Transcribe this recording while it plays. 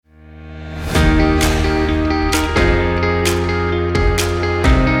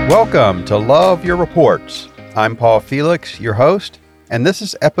Welcome to Love Your Reports. I'm Paul Felix, your host, and this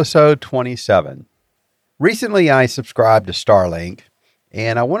is episode 27. Recently, I subscribed to Starlink,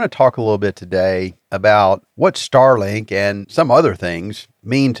 and I want to talk a little bit today about what Starlink and some other things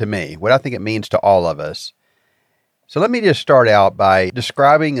mean to me, what I think it means to all of us. So let me just start out by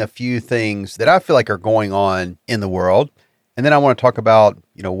describing a few things that I feel like are going on in the world, and then I want to talk about,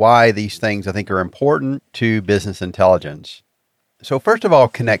 why these things I think are important to business intelligence. So first of all,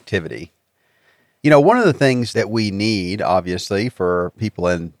 connectivity. One of the things that we need, obviously, for people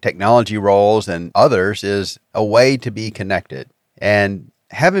in technology roles and others is a way to be connected. And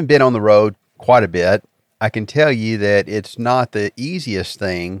having been on the road quite a bit, I can tell you that it's not the easiest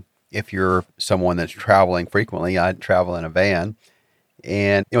thing if you're someone that's traveling frequently. I travel in a van,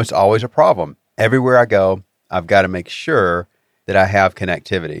 and it's always a problem. Everywhere I go, I've got to make sure that I have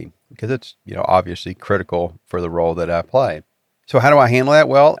connectivity because it's, obviously critical for the role that I play. So how do I handle that?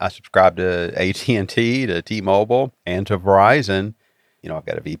 Well, I subscribe to AT&T, to T-Mobile, and to Verizon. I've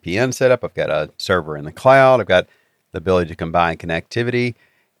got a VPN set up. I've got a server in the cloud. I've got the ability to combine connectivity.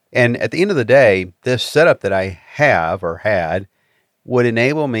 And at the end of the day, this setup that I have or had would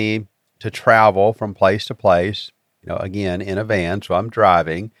enable me to travel from place to place, again, in a van. So I'm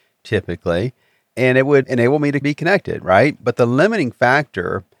driving typically, and it would enable me to be connected, right? But the limiting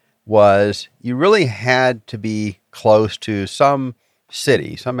factor was you really had to be close to some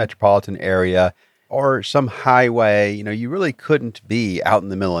city, some metropolitan area, or some highway. You really couldn't be out in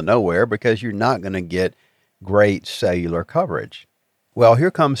the middle of nowhere because you're not going to get great cellular coverage. Well,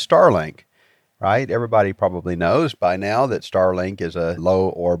 here comes Starlink, right? Everybody probably knows by now that Starlink is a low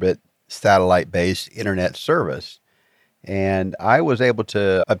orbit satellite-based internet service. And I was able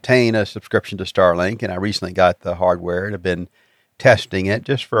to obtain a subscription to Starlink, and I recently got the hardware and have been testing it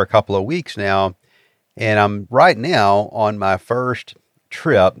just for a couple of weeks now. And I'm right now on my first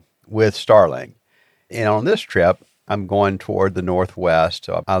trip with Starlink. And on this trip, I'm going toward the Northwest.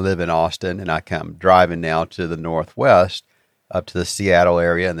 So I live in Austin, and I come driving now to the Northwest up to the Seattle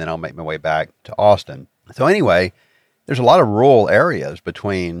area, and then I'll make my way back to Austin. So anyway, there's a lot of rural areas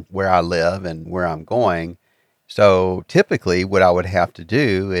between where I live and where I'm going. So typically what I would have to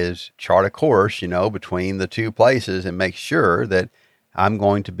do is chart a course, between the two places and make sure that I'm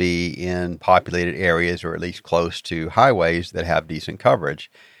going to be in populated areas or at least close to highways that have decent coverage.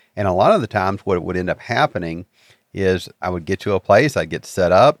 And a lot of the times what would end up happening is I would get to a place, I'd get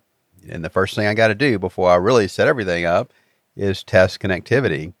set up, and the first thing I got to do before I really set everything up is test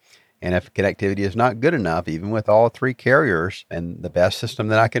connectivity. And if connectivity is not good enough, even with all three carriers and the best system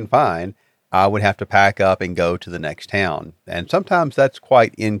that I can find, I would have to pack up and go to the next town. And sometimes that's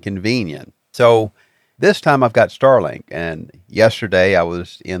quite inconvenient. So this time I've got Starlink. And yesterday I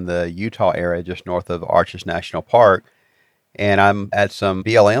was in the Utah area just north of Arches National Park. And I'm at some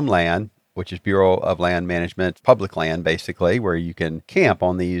BLM land, which is Bureau of Land Management, public land basically, where you can camp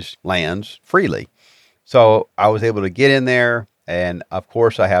on these lands freely. So I was able to get in there. And of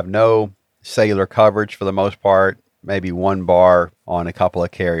course I have no cellular coverage for the most part. Maybe one bar on a couple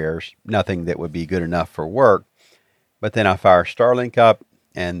of carriers, nothing that would be good enough for work. But then I fire Starlink up,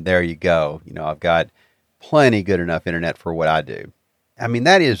 and there you go. I've got plenty good enough internet for what I do. I mean,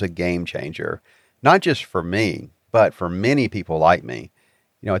 that is a game changer, not just for me, but for many people like me.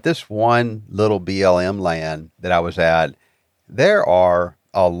 At this one little BLM land that I was at, there are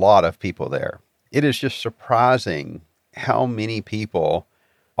a lot of people there. It is just surprising how many people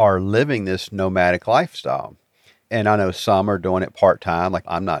are living this nomadic lifestyle. And I know some are doing it part-time. Like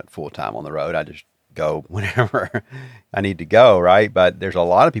I'm not full-time on the road. I just go whenever I need to go, right? But there's a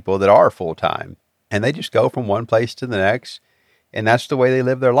lot of people that are full-time. And they just go from one place to the next. And that's the way they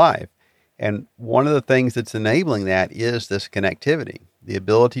live their life. And one of the things that's enabling that is this connectivity. The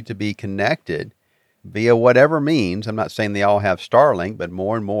ability to be connected via whatever means. I'm not saying they all have Starlink, but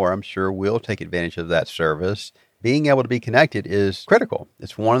more and more I'm sure will take advantage of that service. Being able to be connected is critical.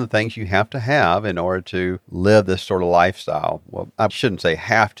 It's one of the things you have to have in order to live this sort of lifestyle. Well, I shouldn't say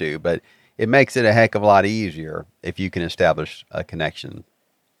have to, but it makes it a heck of a lot easier if you can establish a connection.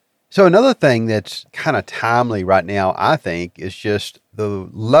 So another thing that's kind of timely right now, I think, is just the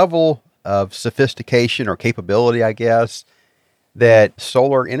level of sophistication or capability, I guess, that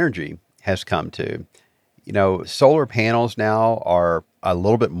solar energy has come to. Solar panels now are a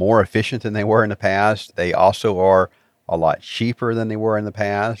little bit more efficient than they were in the past. They also are a lot cheaper than they were in the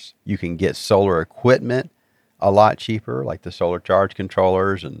past. You can get solar equipment a lot cheaper, like the solar charge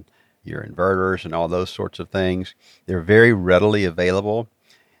controllers and your inverters and all those sorts of things. They're very readily available.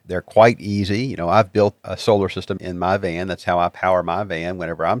 They're quite easy. I've built a solar system in my van. That's how I power my van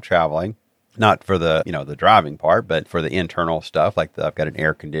whenever I'm traveling. Not for the, the driving part, but for the internal stuff. Like I've got an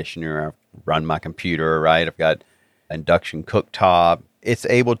air conditioner, I've run my computer, right? I've got induction cooktop. It's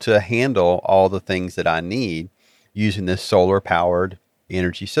able to handle all the things that I need using this solar powered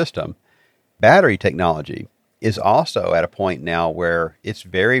energy system. Battery technology is also at a point now where it's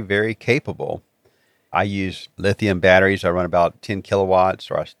very, very capable. I use lithium batteries. I run about 10 kilowatts,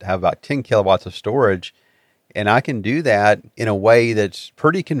 or I have about 10 kilowatts of storage. And I can do that in a way that's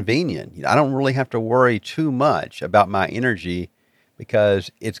pretty convenient. I don't really have to worry too much about my energy because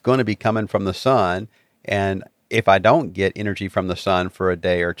it's going to be coming from the sun. And if I don't get energy from the sun for a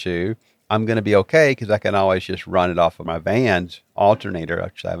day or two, I'm going to be okay because I can always just run it off of my van's alternator.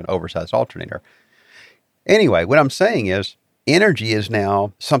 Actually, I have an oversized alternator. Anyway, what I'm saying is energy is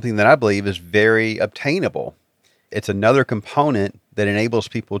now something that I believe is very obtainable. It's another component that enables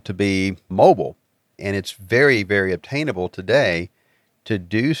people to be mobile. And it's very, very obtainable today to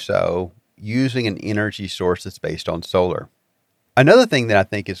do so using an energy source that's based on solar. Another thing that I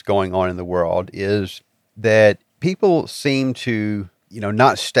think is going on in the world is that people seem to,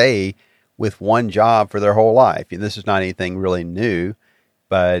 not stay with one job for their whole life. And this is not anything really new,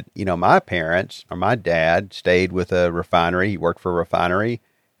 but, my parents or my dad stayed with a refinery. He worked for a refinery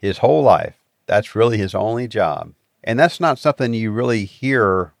his whole life. That's really his only job. And that's not something you really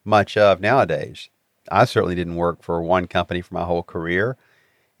hear much of nowadays. I certainly didn't work for one company for my whole career.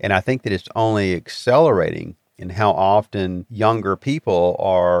 And I think that it's only accelerating in how often younger people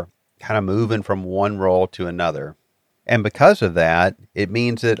are kind of moving from one role to another. And because of that, it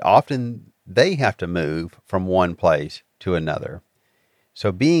means that often they have to move from one place to another.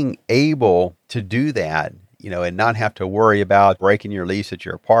 So being able to do that, and not have to worry about breaking your lease at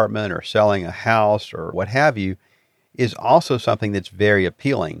your apartment or selling a house or what have you, is also something that's very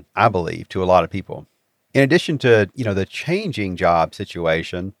appealing, I believe, to a lot of people. In addition to, the changing job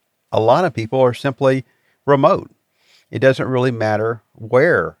situation, a lot of people are simply remote. It doesn't really matter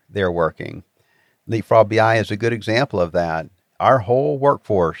where they're working. Leapfrog BI is a good example of that. Our whole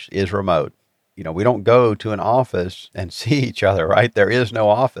workforce is remote. We don't go to an office and see each other, right? There is no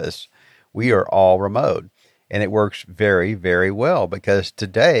office. We are all remote. And it works very, very well because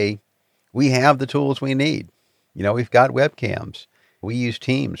today we have the tools we need. We've got webcams. We use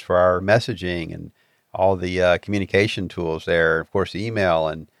Teams for our messaging and all the communication tools there, of course, email.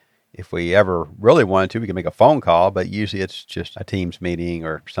 And if we ever really wanted to, we can make a phone call, but usually it's just a Teams meeting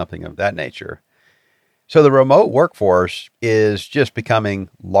or something of that nature. So the remote workforce is just becoming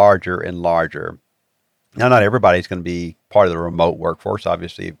larger and larger. Now, not everybody's going to be part of the remote workforce.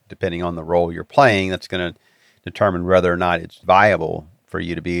 Obviously, depending on the role you're playing, that's going to determine whether or not it's viable for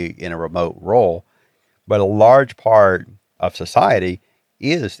you to be in a remote role. But a large part of society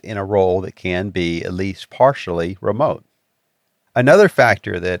is in a role that can be at least partially remote. Another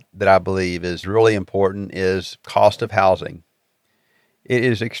factor that I believe is really important is cost of housing. It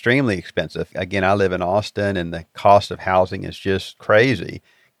is extremely expensive. Again, I live in Austin and the cost of housing is just crazy.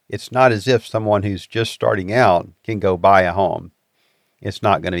 It's not as if someone who's just starting out can go buy a home. It's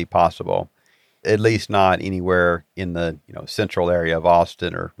not going to be possible, at least not anywhere in the central area of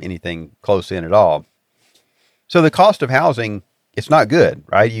Austin or anything close in at all. So the cost of housing, it's not good,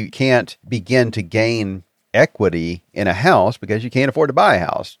 right? You can't begin to gain equity in a house because you can't afford to buy a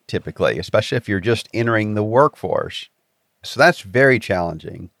house typically, especially if you're just entering the workforce. So that's very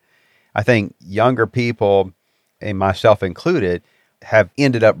challenging. I think younger people, and myself included, have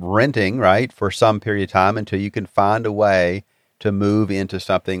ended up renting, right, for some period of time until you can find a way to move into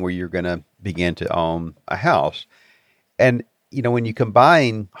something where you're going to begin to own a house. And, when you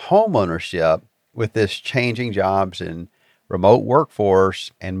combine home ownership with this changing jobs and remote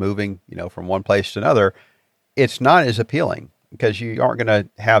workforce and moving, from one place to another, it's not as appealing because you aren't going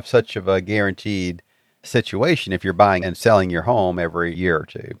to have such of a guaranteed situation if you're buying and selling your home every year or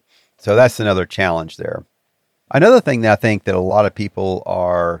two. So that's another challenge there. Another thing that I think that a lot of people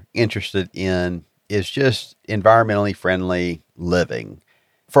are interested in is just environmentally friendly living.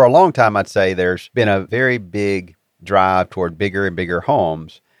 For a long time, I'd say there's been a very big drive toward bigger and bigger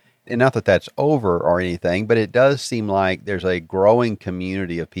homes. And not that that's over or anything, but it does seem like there's a growing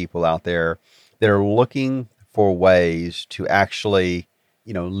community of people out there that are looking for ways to actually,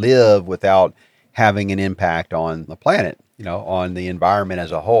 live without having an impact on the planet, on the environment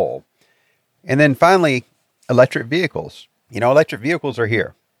as a whole. And then finally, electric vehicles. Electric vehicles are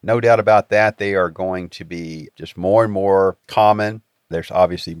here. No doubt about that. They are going to be just more and more common. There's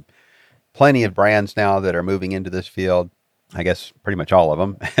obviously plenty of brands now that are moving into this field. I guess pretty much all of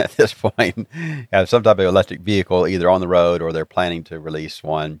them at this point have some type of electric vehicle either on the road or they're planning to release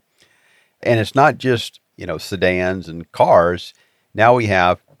one. And it's not just, sedans and cars. Now we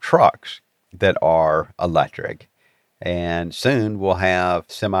have trucks. that are electric. And soon we'll have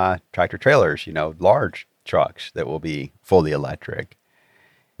semi-tractor trailers, large trucks that will be fully electric.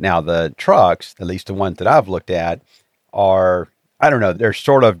 Now, the trucks, at least the ones that I've looked at, are, I don't know, they're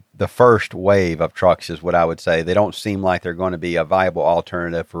sort of the first wave of trucks is what I would say. They don't seem like they're going to be a viable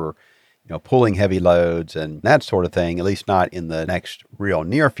alternative for, pulling heavy loads and that sort of thing, at least not in the next real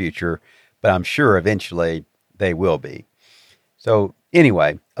near future, but I'm sure eventually they will be. So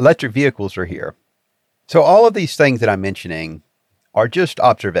anyway, electric vehicles are here. So all of these things that I'm mentioning are just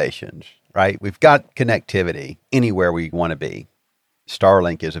observations, right? We've got connectivity anywhere we want to be.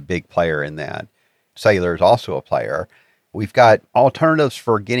 Starlink is a big player in that. Cellular is also a player. We've got alternatives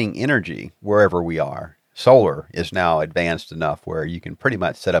for getting energy wherever we are. Solar is now advanced enough where you can pretty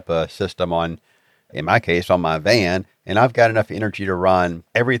much set up a system on, in my case, on my van, and I've got enough energy to run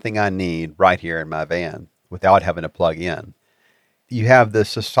everything I need right here in my van without having to plug in. You have the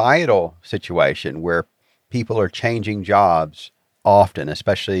societal situation where people are changing jobs often,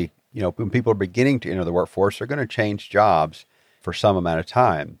 especially, when people are beginning to enter the workforce, they're going to change jobs for some amount of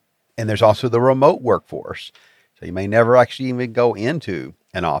time. And there's also the remote workforce. So you may never actually even go into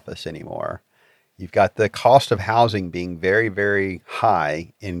an office anymore. You've got the cost of housing being very, very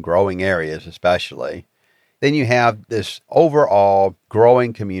high in growing areas, especially. Then you have this overall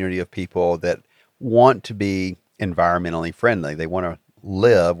growing community of people that want to be environmentally friendly. They want to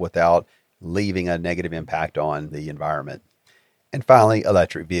live without leaving a negative impact on the environment. And finally,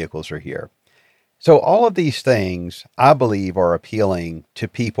 electric vehicles are here. So all of these things, I believe, are appealing to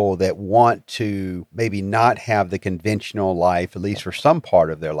people that want to maybe not have the conventional life, at least for some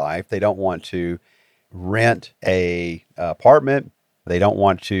part of their life. They don't want to rent a apartment. They don't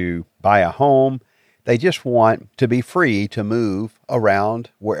want to buy a home. They just want to be free to move around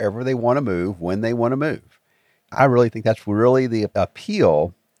wherever they want to move, when they want to move. I really think that's really the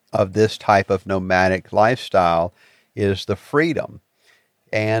appeal of this type of nomadic lifestyle is the freedom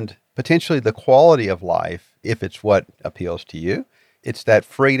and potentially the quality of life, if it's what appeals to you. It's that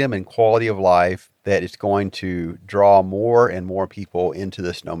freedom and quality of life that is going to draw more and more people into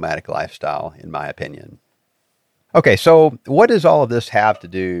this nomadic lifestyle, in my opinion. Okay, so what does all of this have to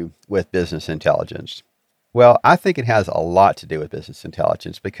do with business intelligence? Well, I think it has a lot to do with business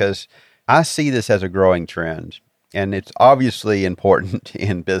intelligence because I see this as a growing trend. And it's obviously important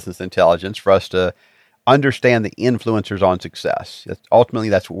in business intelligence for us to understand the influencers on success. Ultimately,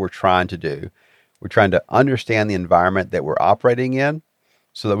 that's what we're trying to do. We're trying to understand the environment that we're operating in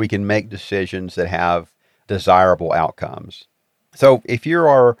so that we can make decisions that have desirable outcomes. So if you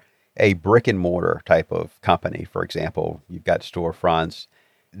are a brick and mortar type of company, for example, you've got storefronts,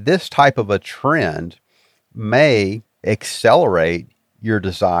 this type of a trend may accelerate your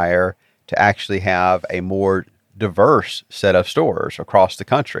desire to actually have a more diverse set of stores across the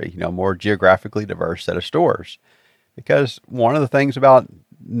country, more geographically diverse set of stores. Because one of the things about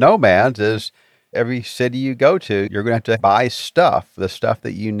nomads is every city you go to, you're going to have to buy stuff, the stuff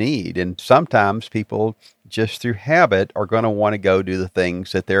that you need. And sometimes people just through habit are going to want to go do the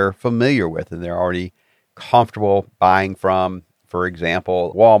things that they're familiar with and they're already comfortable buying from. For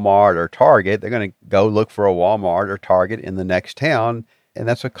example, Walmart or Target, they're going to go look for a Walmart or Target in the next town, and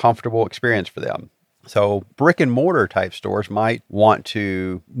that's a comfortable experience for them. So brick and mortar type stores might want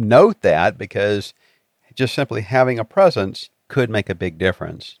to note that because just simply having a presence could make a big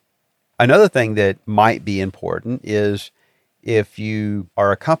difference. Another thing that might be important is if you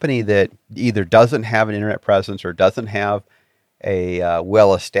are a company that either doesn't have an internet presence or doesn't have a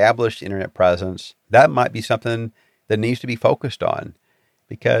well-established internet presence, that might be something that needs to be focused on.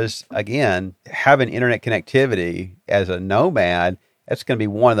 Because again, having internet connectivity as a nomad, that's going to be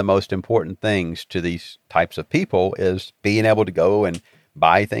one of the most important things to these types of people is being able to go and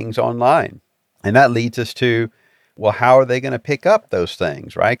buy things online. And that leads us to, well, how are they going to pick up those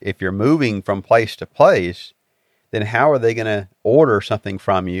things, right? If you're moving from place to place, then how are they going to order something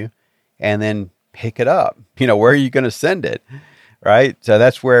from you and then pick it up? Where are you going to send it, right? So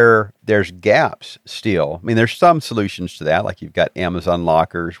that's where there's gaps still. I mean, there's some solutions to that, like you've got Amazon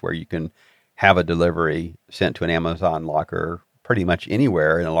lockers where you can have a delivery sent to an Amazon locker pretty much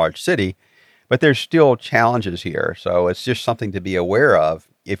anywhere in a large city, but there's still challenges here. So it's just something to be aware of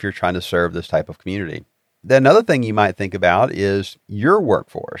if you're trying to serve this type of community. Then another thing you might think about is your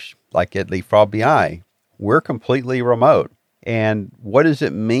workforce, like at Leapfrog BI. We're completely remote. And what does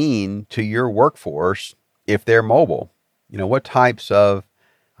it mean to your workforce if they're mobile? What types of,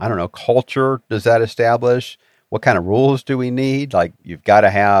 culture does that establish? What kind of rules do we need? Like you've got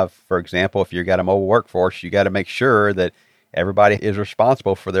to have, for example, if you've got a mobile workforce, you got to make sure that everybody is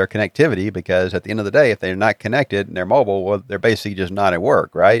responsible for their connectivity because at the end of the day, if they're not connected and they're mobile, well, they're basically just not at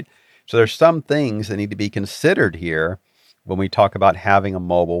work, right? So there's some things that need to be considered here when we talk about having a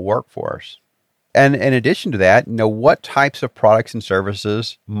mobile workforce. And in addition to that, what types of products and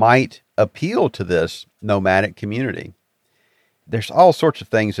services might appeal to this nomadic community? There's all sorts of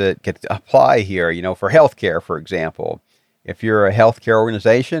things that could apply here, for healthcare, for example. If you're a healthcare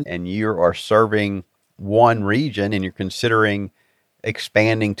organization and you are serving one region and you're considering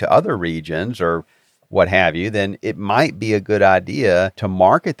expanding to other regions or what have you, then it might be a good idea to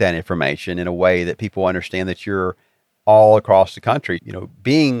market that information in a way that people understand that you're all across the country.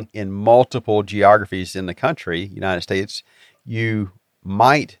 Being in multiple geographies in the country, United States, you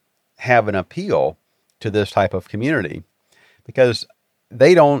might have an appeal to this type of community because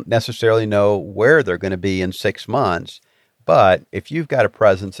they don't necessarily know where they're going to be in 6 months. But if you've got a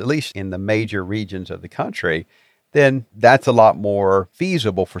presence, at least in the major regions of the country, then that's a lot more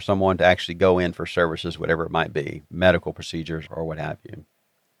feasible for someone to actually go in for services, whatever it might be, medical procedures or what have you.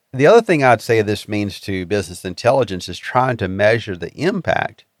 The other thing I'd say this means to business intelligence is trying to measure the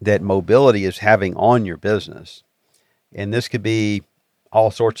impact that mobility is having on your business. And this could be all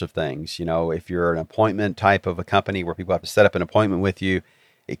sorts of things. If you're an appointment type of a company where people have to set up an appointment with you,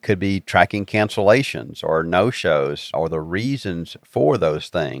 it could be tracking cancellations or no-shows or the reasons for those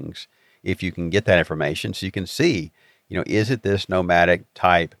things. If you can get that information so you can see, is it this nomadic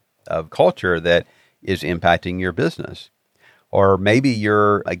type of culture that is impacting your business? Or maybe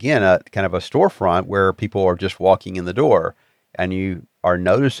you're, again, a kind of a storefront where people are just walking in the door and you are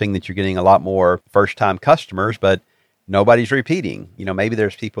noticing that you're getting a lot more first-time customers, but nobody's repeating. Maybe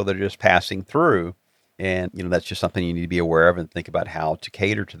there's people that are just passing through and, that's just something you need to be aware of and think about how to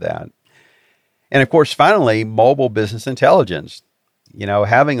cater to that. And of course, finally, mobile business intelligence.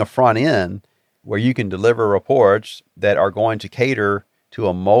 Having a front end where you can deliver reports that are going to cater to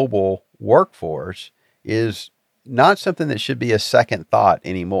a mobile workforce is not something that should be a second thought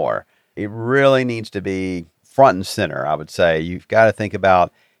anymore. It really needs to be front and center, I would say. You've got to think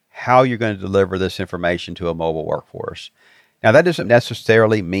about how you're going to deliver this information to a mobile workforce. Now, that doesn't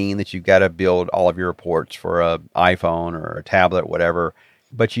necessarily mean that you've got to build all of your reports for an iPhone or a tablet, whatever,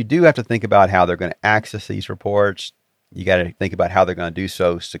 but you do have to think about how they're going to access these reports. You got to think about how they're going to do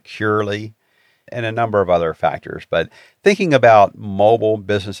so securely and a number of other factors. But thinking about mobile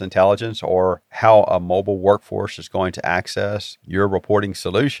business intelligence or how a mobile workforce is going to access your reporting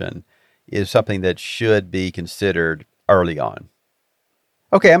solution is something that should be considered early on.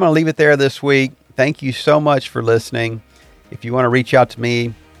 Okay, I'm going to leave it there this week. Thank you so much for listening. If you want to reach out to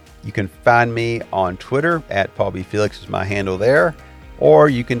me, you can find me on Twitter at Paul B. Felix is my handle there, or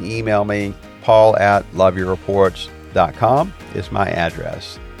you can email me, paul@loveyourreports.com is my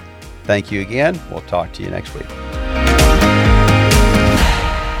address. Thank you again. We'll talk to you next week.